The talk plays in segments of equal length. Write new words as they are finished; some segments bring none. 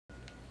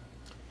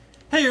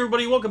Hey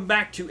everybody, welcome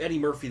back to Eddie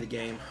Murphy the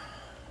game.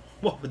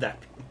 What would that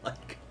be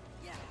like?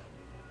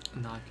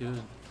 Not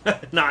good.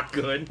 Not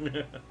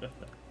good.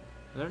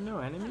 Are there no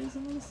enemies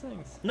in these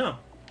things? No.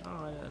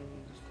 Oh,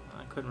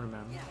 I couldn't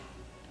remember.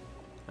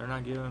 They're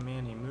not giving me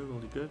any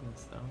Moogle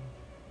goodness, though.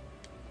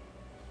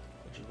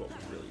 Which is what we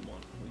really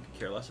want. We could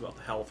care less about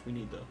the health. We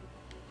need the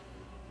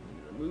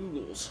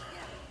Moogles.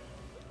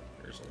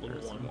 There's a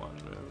little one.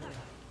 Moogle.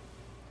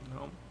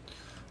 Nope.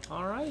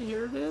 Alright,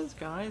 here it is,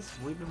 guys.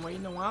 We've been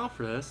waiting a while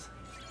for this.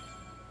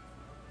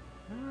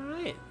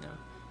 Alright.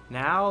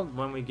 Now,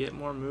 when we get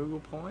more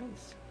Moogle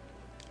points,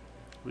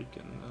 we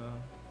can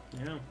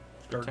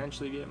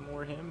potentially get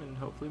more him and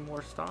hopefully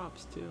more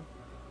stops, too.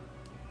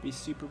 Be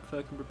super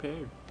fucking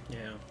prepared.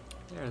 Yeah.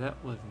 There, that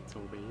wasn't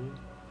so bad.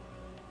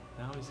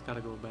 Now we just gotta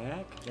go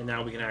back. And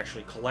now we can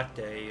actually collect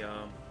a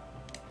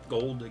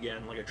gold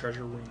again, like a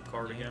treasure room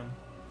card again.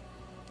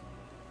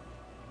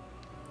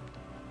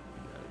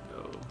 We gotta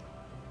go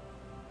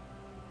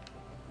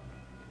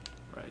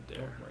right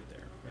there. Right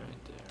there.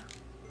 Right there.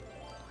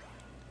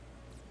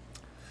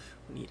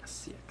 We need a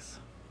 6.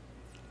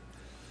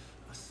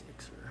 A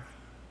 6er.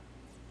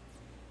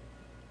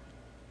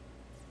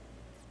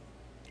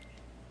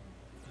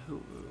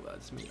 Ooh,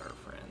 let's meet our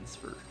friends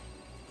for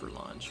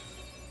lunch.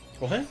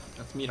 What?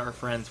 Let's meet our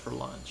friends for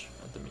lunch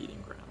at the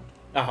meeting ground.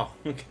 Oh,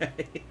 okay.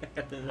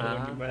 I didn't know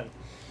what you meant.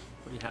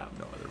 We have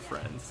no other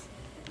friends.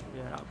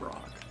 Yeah,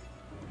 Brock.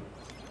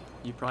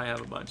 You probably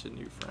have a bunch of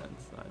new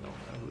friends. I don't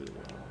know who they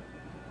are.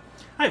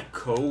 I have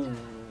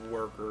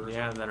co-workers.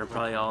 Yeah, that are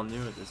probably all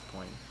new at this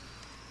point.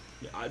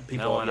 Yeah,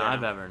 people, no one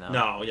I've ever known.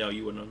 No,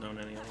 you wouldn't have known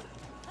any of them.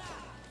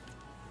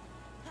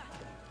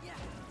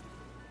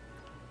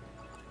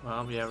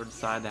 Well, if you ever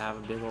decide to have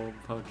a big old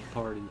fucking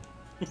party,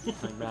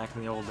 like back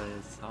in the old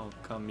days, I'll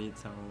come meet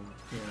some of them.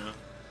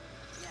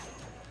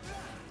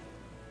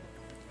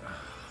 Yeah.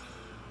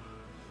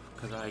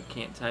 Because I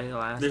can't tell you the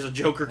last... There's a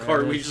Joker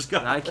card we just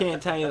got. I can't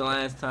tell you the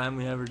last time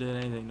we ever did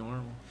anything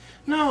normal.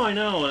 No, I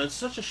know, and it's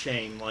such a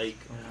shame. Like,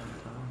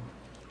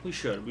 we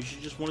should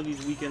just one of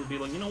these weekends be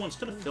like, you know what,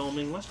 instead of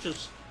filming, let's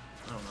just,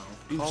 I don't know,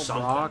 do call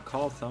something. Brock,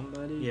 call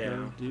somebody, yeah,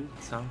 do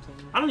something.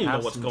 I don't even know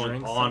have what's some going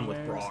drinks on with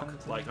somewhere or Brock.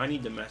 something. Like, I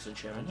need to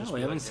message him. I And know, just we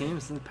be haven't like, seen him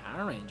since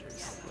Power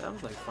Rangers. That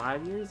was like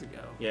 5 years ago.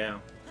 Yeah.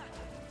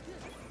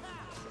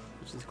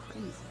 Which is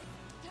crazy.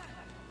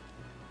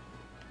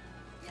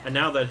 And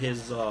now that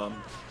his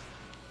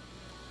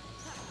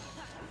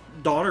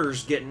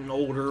daughter's getting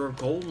older,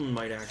 Golden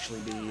might actually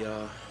be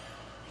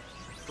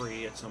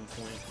free at some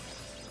point.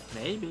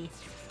 Maybe.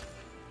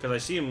 Because I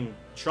see him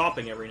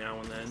shopping every now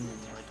and then, and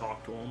I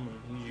talk to him,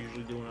 and he's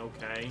usually doing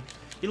okay.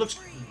 He looks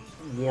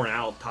worn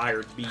out,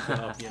 tired, beat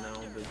up, you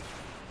know, but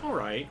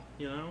alright,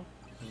 you know?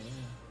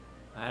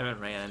 Yeah. I haven't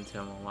ran into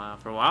him in a while.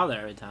 For a while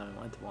there, every time I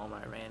went to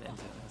Walmart, I ran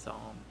into him and saw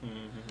him.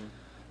 Mm-hmm.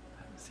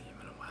 I haven't seen him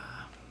in a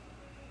while.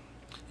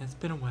 It's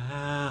been a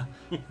while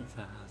since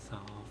I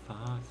saw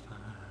Foxfire.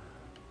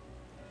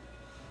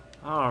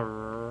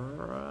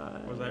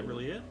 Alright. Was that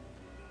really it?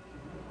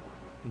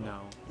 No.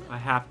 I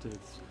have to.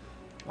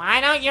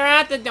 Why don't you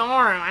out the door?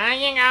 Why don't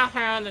you go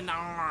through the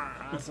door?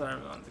 That's what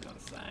everyone's gonna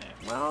say.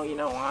 Well, you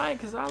know why?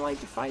 Because I like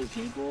to fight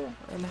people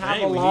and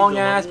have a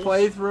long-ass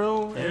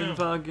playthrough and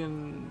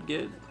fucking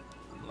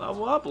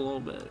level up a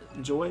little bit.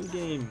 Enjoy the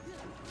game.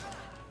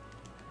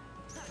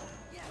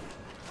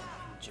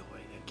 Enjoy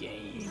the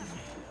game.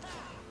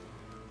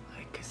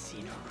 Like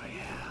Casino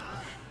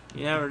Royale.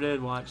 You never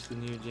did watch the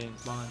new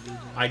James Bond, did you?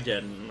 I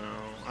didn't, no.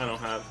 I don't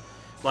have,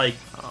 like,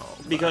 Oh,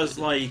 because,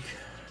 like,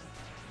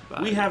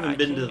 we haven't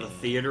been to the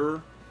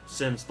theater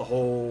since the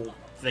whole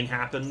thing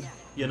happened,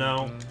 you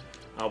know?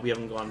 We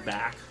haven't gone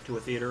back to a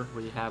theater.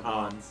 We have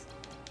ones.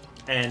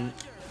 And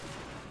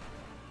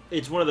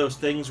it's one of those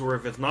things where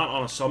if it's not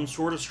on some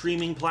sort of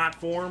streaming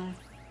platform,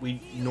 we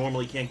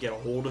normally can't get a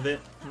hold of it,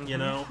 you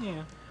know?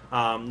 Yeah.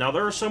 Now,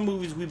 there are some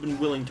movies we've been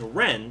willing to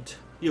rent,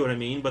 you know what I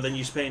mean? But then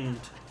you spend,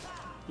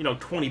 you know,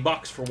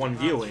 $20 for one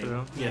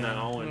viewing, you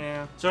know?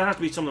 And so it has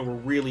to be something we're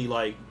really,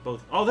 like,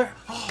 both... Oh, there!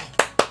 Oh!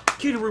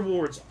 Key to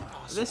rewards.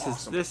 Oh, so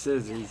awesome. This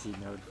is easy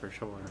mode for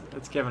sure.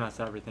 It's given us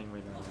everything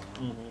we've ever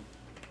wanted.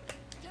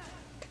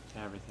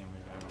 Everything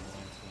we've ever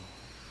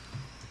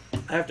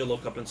wanted. I have to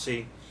look up and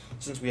see,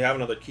 since we have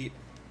another key.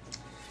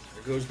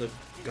 There goes the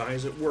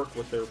guys at work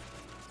with their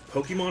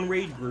Pokemon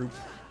raid group.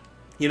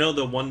 You know,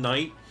 the one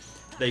night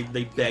they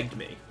begged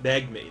me.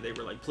 They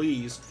were like,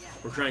 please,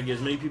 we're trying to get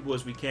as many people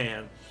as we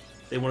can.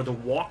 They wanted to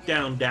walk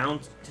down to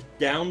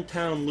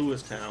downtown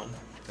Lewistown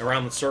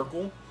around the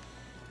circle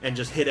and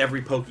just hit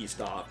every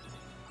Pokestop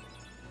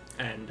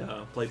and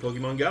play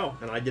Pokemon Go.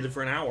 And I did it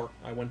for an hour.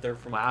 I went there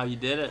from... Wow, you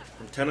did it.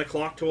 From 10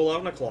 o'clock to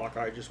 11 o'clock,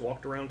 I just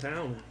walked around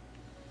town.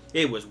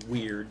 It was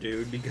weird,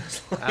 dude,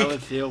 because, like... That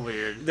would feel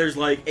weird. There's,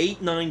 like,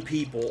 8, 9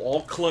 people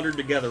all cluttered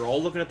together,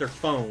 all looking at their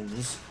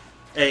phones.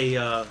 You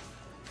know,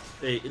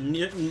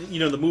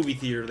 the movie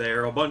theater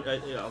there,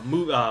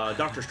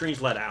 Doctor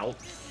Strange let out.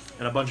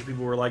 And a bunch of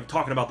people were like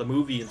talking about the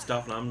movie and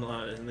stuff, and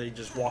and they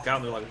just walk out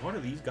and they're like, "What are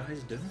these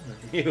guys doing?"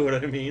 You know what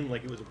I mean?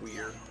 Like, it was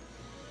weird.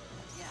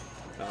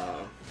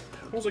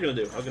 What was I gonna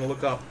do? I was gonna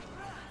look up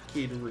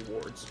key to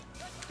rewards.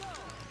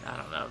 I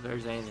don't know if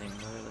there's anything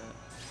with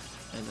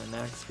it in the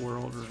next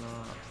world or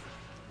not.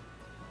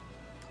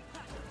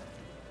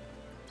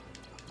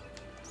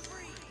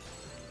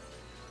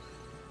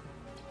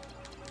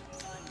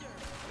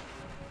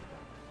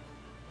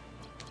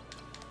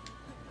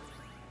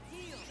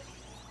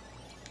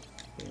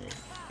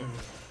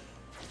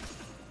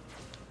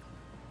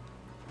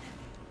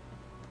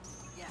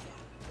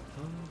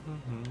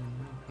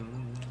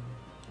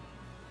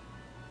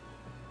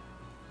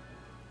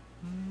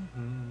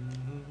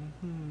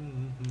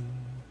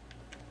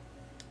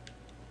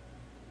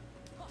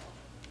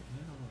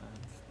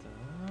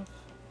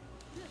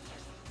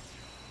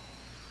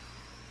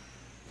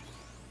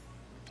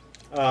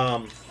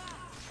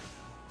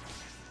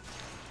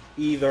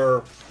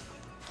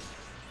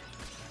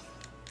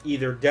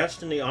 Either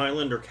Destiny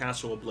Island or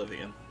Castle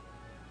Oblivion.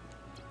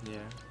 Yeah.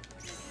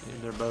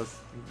 They're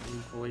both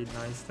equally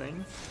nice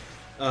things.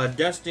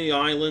 Destiny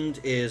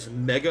Island is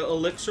Mega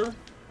Elixir.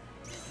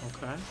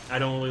 Okay. I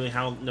don't really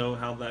know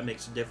how that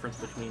makes a difference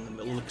between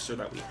the elixir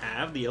that we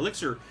have. The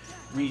elixir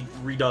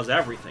redoes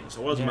everything.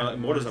 So what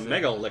does a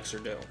Mega Elixir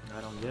do?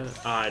 I don't get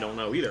it. I don't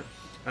know either.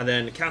 And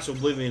then Castle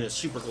Oblivion is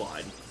Super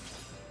Glide.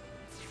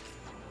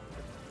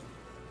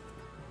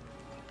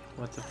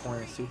 What's the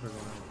point of Super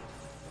Glide?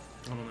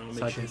 I don't know.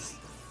 So I can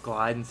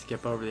glide and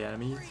skip over the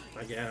enemies?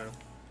 I guess.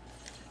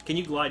 Can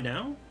you glide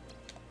now?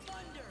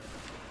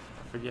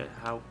 I forget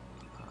how...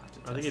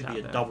 I think it'd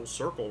be a double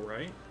circle,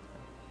 right?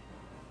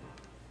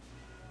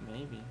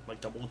 Maybe.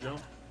 Like double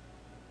jump?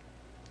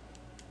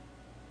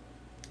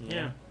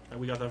 Yeah. And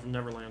we got that from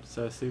Neverland.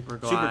 So Super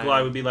Glide... Super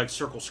Glide would be like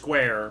circle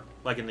square,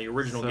 like in the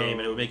original game,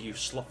 and it would make you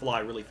fly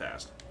really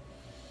fast.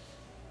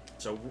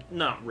 So,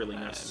 not really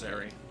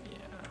necessary. Yeah,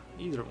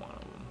 either one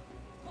of them.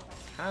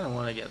 I kind of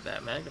want to get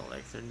that Mega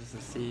Elixir just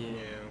to see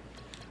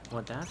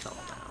what that's all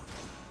about.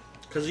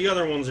 Because the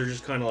other ones are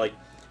just kind of like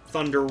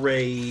Thunder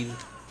Raid,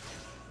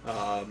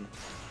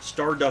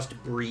 Stardust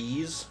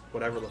Breeze,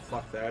 whatever the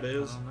fuck that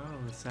is. I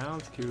don't know, it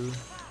sounds cool.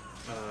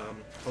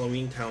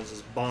 Halloween Towns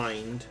is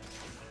Bind.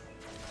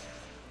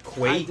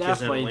 Quake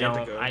is in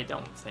Atlantica. I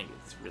don't think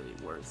it's really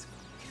worth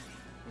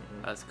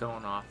us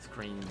going off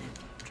screen and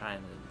trying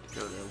to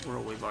go to a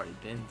world we've already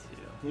been to.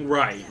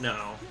 Right,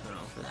 no.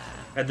 For that.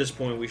 At this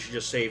point, we should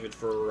just save it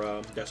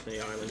for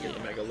Destiny Island, get the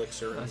Mega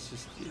Elixir. Let's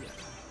just do that.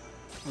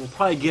 We'll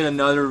probably get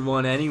another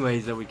one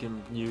anyways that we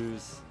can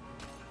use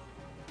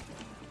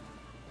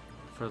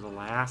for the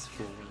last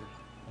floor.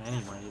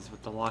 Anyways,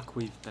 with the luck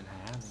we've been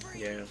having.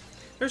 Yeah.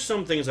 There's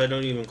some things I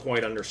don't even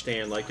quite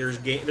understand. Like,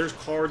 there's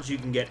cards you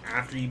can get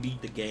after you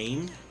beat the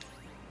game.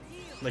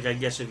 Like, I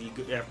guess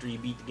after you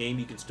beat the game,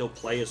 you can still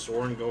play a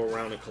sword and go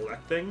around and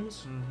collect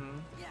things.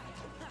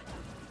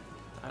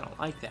 I don't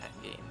like that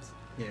in games.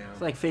 Yeah.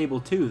 It's like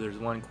Fable 2. There's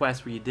one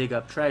quest where you dig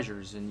up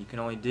treasures, and you can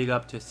only dig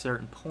up to a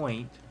certain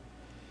point,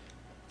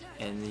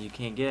 and you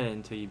can't get it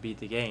until you beat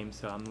the game.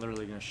 So I'm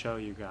literally going to show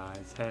you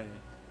guys, hey,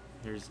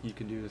 you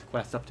can do this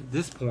quest up to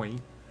this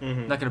point.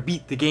 I'm not going to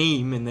beat the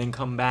game and then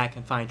come back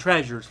and find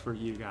treasures for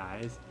you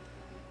guys.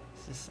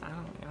 It's just, I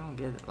don't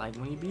get it. Like,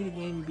 when you beat a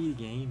game, you beat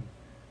a game.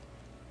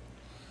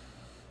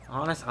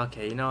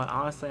 Okay, you know what?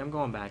 Honestly, I'm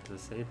going back to the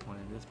save point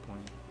at this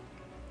point.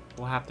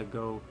 We'll have to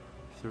go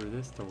through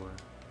this door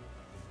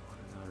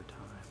another time.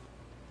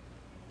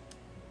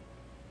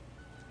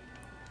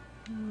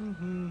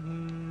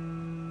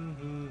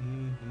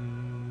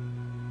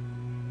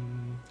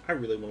 I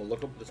really want to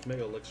look up what this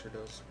Mega Elixir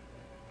does.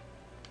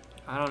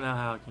 I don't know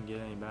how it can get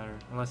any better.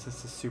 Unless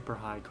it's a super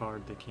high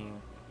card that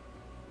can't.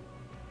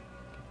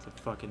 It's a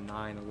fucking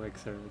 9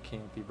 elixir that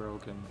can't be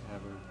broken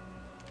ever.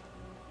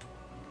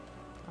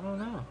 I don't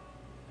know.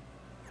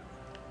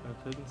 I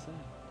couldn't say.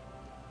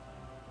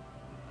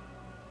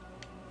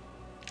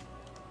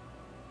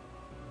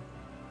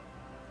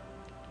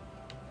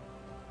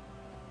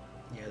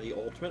 Yeah, the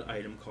ultimate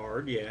item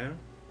card, yeah.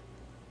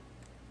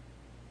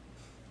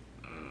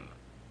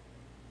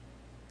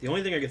 The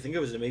only thing I can think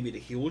of is that maybe it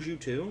heals you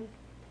too.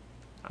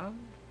 Gotta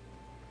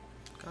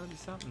be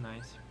something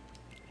nice.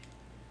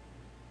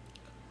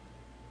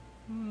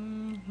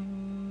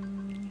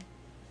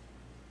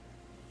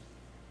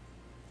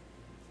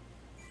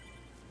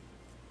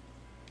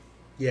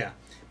 Yeah.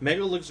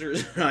 Mega Elixir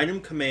is an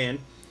item command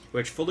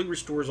which fully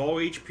restores all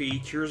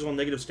HP, cures all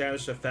negative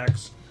status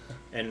effects,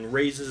 and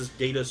raises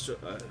data...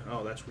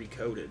 oh, that's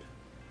recoded.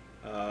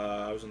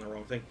 I was in the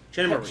wrong thing.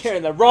 You're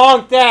in the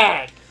wrong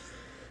thing!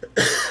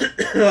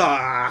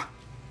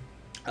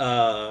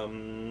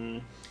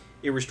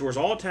 It restores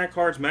all attack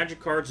cards, magic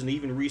cards, and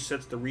even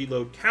resets the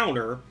reload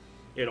counter.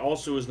 It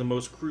also is the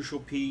most crucial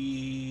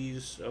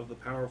piece of the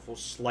powerful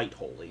Slight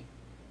Holy.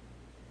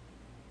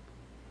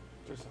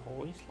 There's a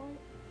Holy Slight?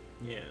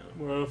 Yeah.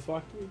 Where the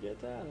fuck do we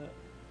get that at?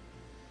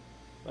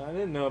 I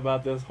didn't know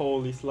about this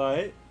Holy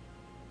Slight.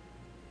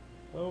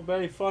 Oh,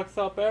 bet he fucks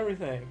up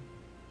everything.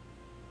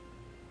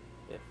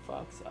 It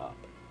fucks up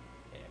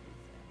everything.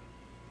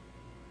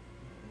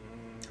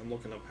 I'm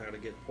looking up how to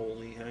get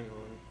Holy. Hang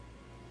on.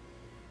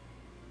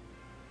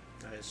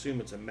 I assume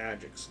it's a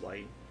magic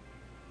Slight.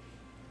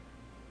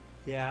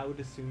 Yeah, I would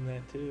assume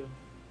that too.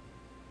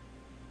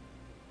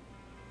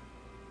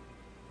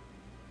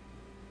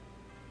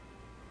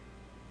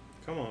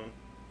 Come on.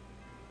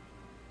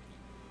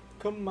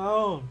 Come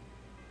on.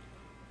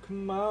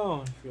 Come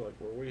on. I feel like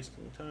we're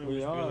wasting time. We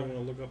just are. because I'm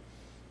gonna look up.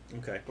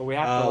 Okay. But we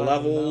have to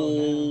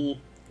level.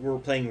 We're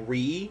playing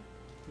Re.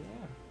 Yeah.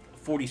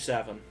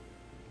 47.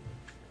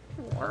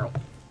 Wow.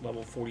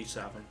 Level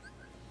 47.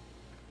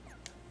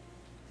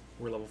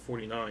 We're level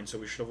 49, so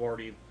we should have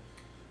already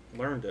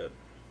learned it.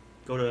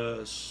 Go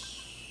to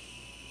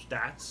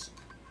stats.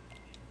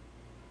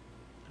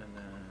 And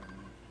then...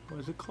 What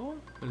is it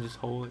called? Is this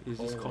holy? Is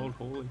this called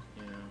holy?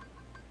 Yeah.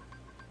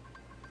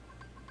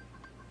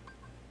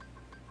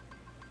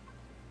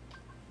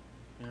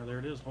 Yeah, there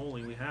it is.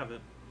 Holy, we have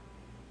it.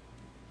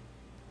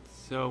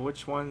 So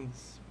which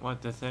one's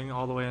what? The thing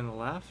all the way on the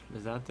left?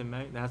 Is that the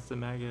That's the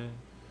mega.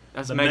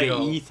 That's The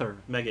mega ether.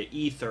 Mega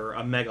ether,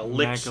 a mega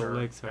elixir,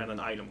 elixir, and an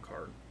item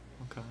card.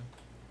 Okay.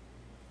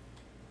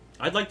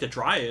 I'd like to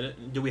try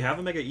it. Do we have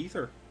a mega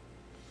ether?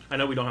 I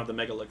know we don't have the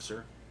mega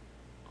elixir.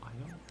 I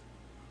don't know.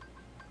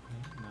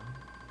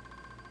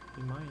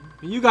 You might.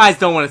 You guys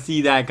don't want to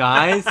see that,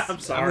 guys. I'm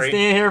sorry. I'm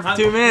staying here for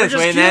 2 minutes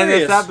waiting to end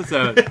this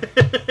episode.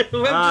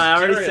 I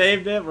already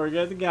saved it. We're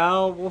good to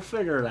go. We'll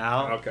figure it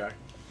out. Okay.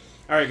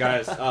 All right,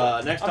 guys.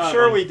 Next time. I'm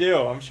sure we do.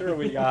 I'm sure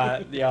we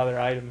got the other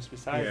items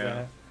besides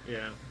that.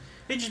 Yeah.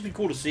 It'd just be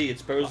cool to see. It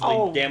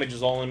supposedly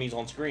damages all enemies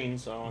on screen.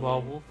 So.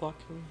 Well,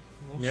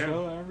 we'll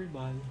show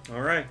everybody.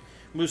 All right.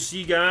 We'll see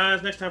you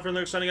guys next time for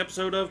another exciting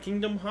episode of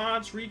Kingdom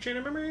Hearts: Rechain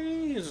of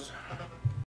Memories.